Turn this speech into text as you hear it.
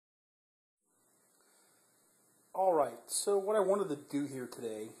Alright, so what I wanted to do here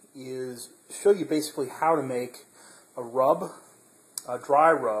today is show you basically how to make a rub, a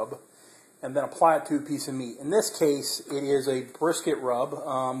dry rub, and then apply it to a piece of meat. In this case, it is a brisket rub,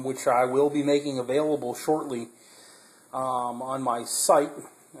 which I will be making available shortly on my site,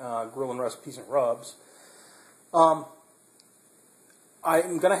 Grill and Recipes and Rubs. I'm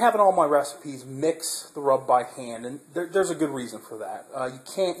going to have in all my recipes mix the rub by hand, and there's a good reason for that. You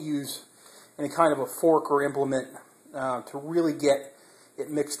can't use any kind of a fork or implement to really get it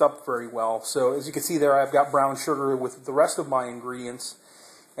mixed up very well. So as you can see there, I've got brown sugar with the rest of my ingredients,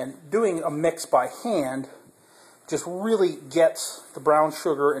 and doing a mix by hand just really gets the brown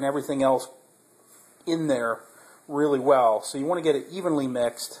sugar and everything else in there really well. So you want to get it evenly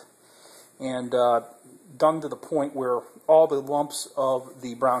mixed and done to the point where all the lumps of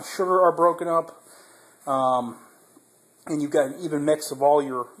the brown sugar are broken up, and you've got an even mix of all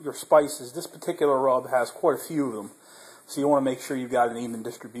your spices. This particular rub has quite a few of them, so you want to make sure you've got an even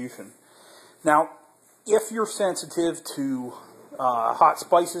distribution. Now, if you're sensitive to hot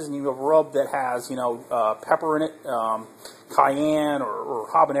spices and you have a rub that has, pepper in it, cayenne or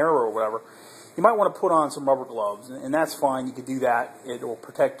habanero or whatever, you might want to put on some rubber gloves, and that's fine. You can do that. It will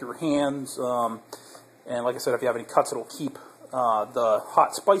protect your hands, and like I said, if you have any cuts, it'll keep the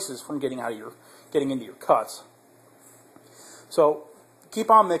hot spices from getting into your cuts. So keep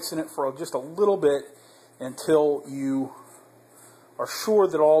on mixing it for just a little bit until you are sure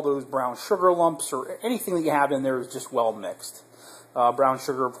that all those brown sugar lumps or anything that you have in there is just well mixed. Brown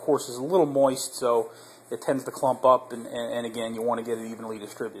sugar, of course, is a little moist, so it tends to clump up, and again, you want to get it evenly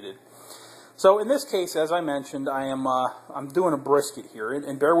distributed. So in this case, as I mentioned, I'm doing a brisket here,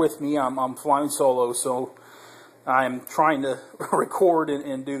 and bear with me, I'm flying solo, so I'm trying to record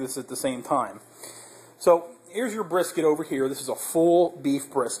and do this at the same time. So here's your brisket over here. This is a full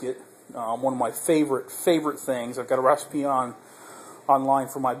beef brisket, one of my favorite things. I've got a recipe online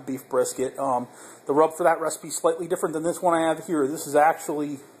for my beef brisket. The rub for that recipe is slightly different than this one I have here. This is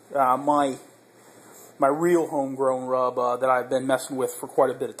actually my real homegrown rub that I've been messing with for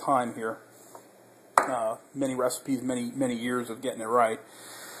quite a bit of time here. Many recipes, many years of getting it right.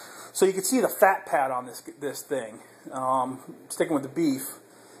 So you can see the fat pad on this thing. Sticking with the beef,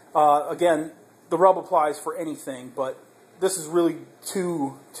 again, the rub applies for anything, but this is really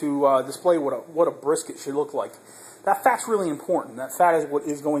to display what a brisket should look like. That fat's really important. That fat is what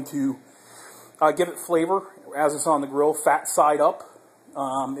is going to give it flavor as it's on the grill, fat side up.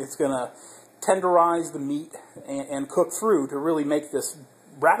 It's going to tenderize the meat and cook through to really make this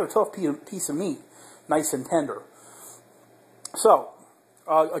rather tough piece of meat nice and tender. So,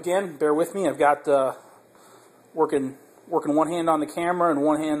 again, bear with me. I've got working one hand on the camera and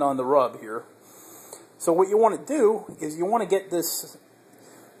one hand on the rub here. So what you want to do is you want to get this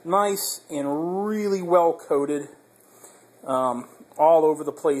nice and really well coated all over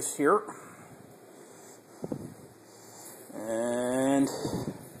the place here. And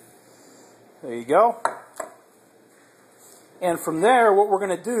there you go. And from there, what we're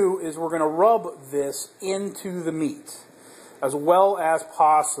going to do is we're going to rub this into the meat as well as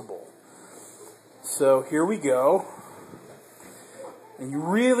possible. So here we go. And you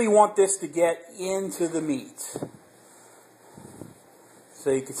really want this to get into the meat. So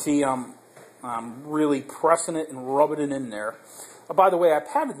you can see I'm really pressing it and rubbing it in there. By the way, I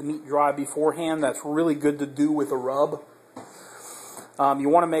patted the meat dry beforehand. That's really good to do with a rub. You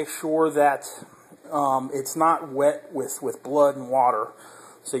want to make sure that it's not wet with blood and water.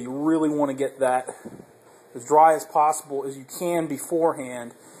 So you really want to get that as dry as possible as you can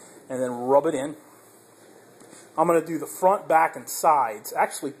beforehand, and then rub it in. I'm going to do the front, back, and sides,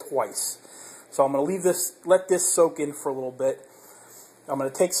 actually twice. So I'm going to let this soak in for a little bit. I'm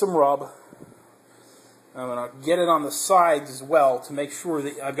going to take some rub. I'm going to get it on the sides as well to make sure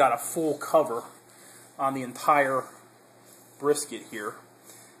that I've got a full cover on the entire brisket here.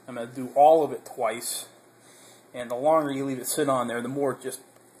 I'm going to do all of it twice. And the longer you leave it sit on there, the more it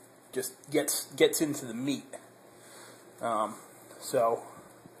just gets into the meat. So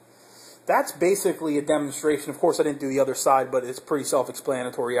that's basically a demonstration. Of course, I didn't do the other side, but it's pretty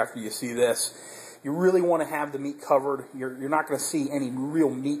self-explanatory after you see this. You really want to have the meat covered. You're not going to see any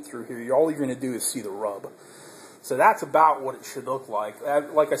real meat through here. All you're going to do is see the rub. So that's about what it should look like.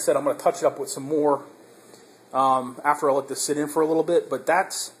 Like I said, I'm going to touch it up with some more after I let this sit in for a little bit, but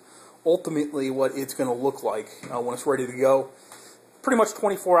that's ultimately what it's going to look like when it's ready to go. Pretty much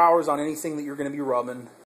 24 hours on anything that you're going to be rubbing.